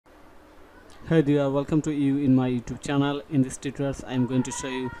Hey there, welcome to you in my YouTube channel. In this tutorial I am going to show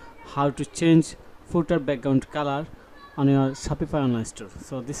you how to change footer background color on your Shopify online store.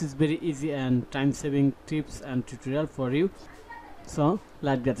 So this is very easy and time saving tips and tutorial for you. So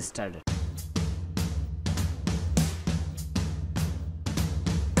let's get started.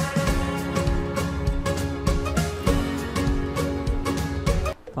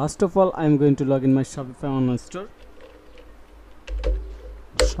 First of all, I am going to log in my Shopify online store.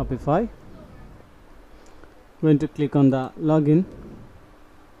 Shopify. Going to click on the login.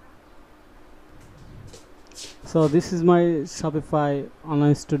 So this is my Shopify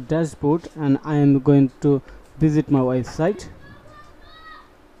online store dashboard and I am going to visit my website.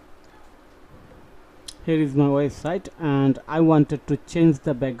 Here is my website and I wanted to change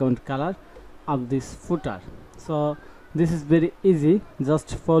the background color of this footer. So this is very easy,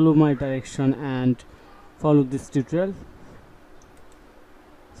 just follow my direction and follow this tutorial.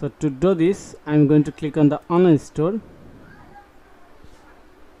 So to do this, I am going to click on the online store.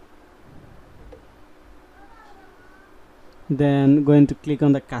 Then going to click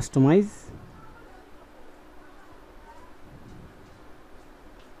on the customize.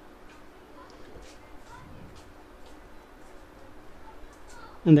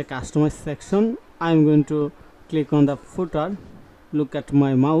 In the customize section, I am going to click on the footer. Look at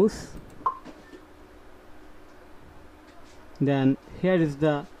my mouse. Then here is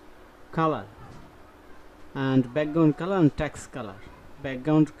the color and background color and text color.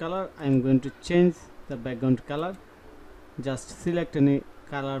 Background color, I am going to change the background color. Just select any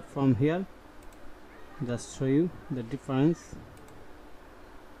color from here. Just show you the difference.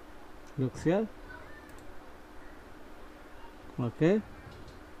 Looks here. Okay.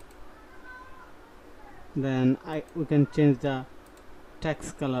 Then we can change the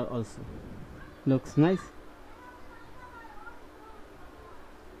text color also. Looks nice.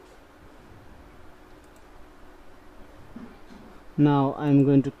 Now I am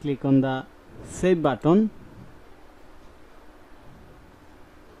going to click on the save button.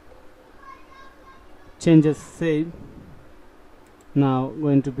 Changes save. Now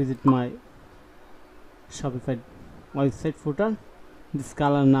going to visit my Shopify website footer. This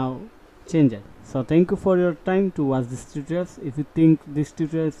color now changed. So thank you for your time to watch this tutorials. If you think this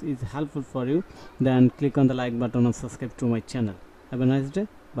tutorials is helpful for you, then click on the like button and subscribe to my channel. Have a nice day.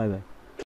 Bye bye.